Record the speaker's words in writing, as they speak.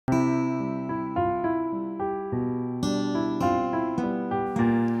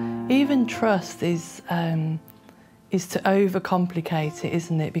even trust is to overcomplicate it,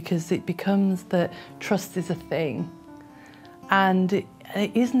 isn't it? Because it becomes that trust is a thing. And it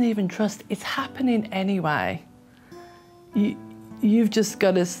isn't even trust, it's happening anyway. You've just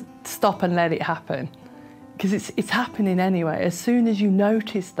got to stop and let it happen. Because it's happening anyway. As soon as you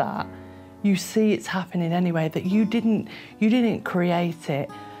notice that, you see it's happening anyway, that you didn't create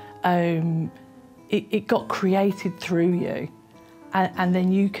it. It got created through you. And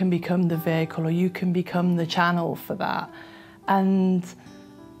then you can become the vehicle, or you can become the channel for that. And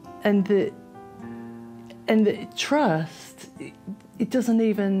the trust, it doesn't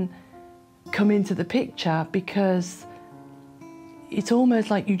even come into the picture, because it's almost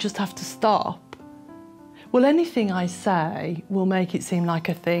like you just have to stop. Well, anything I say will make it seem like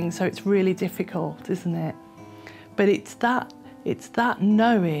a thing, so it's really difficult, isn't it? But it's that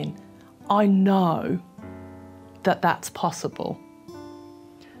knowing, I know that that's possible.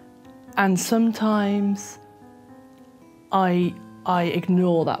 And sometimes I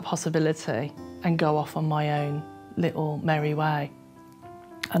ignore that possibility and go off on my own little merry way.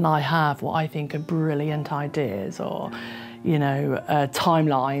 And I have what I think are brilliant ideas, or, you know,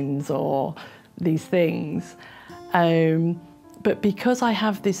 timelines, or these things. But because I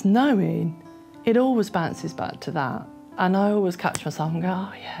have this knowing, it always bounces back to that. And I always catch myself and go,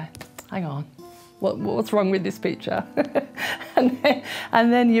 oh yeah, hang on, what's wrong with this picture?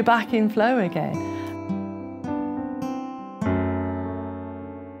 and then you're back in flow again.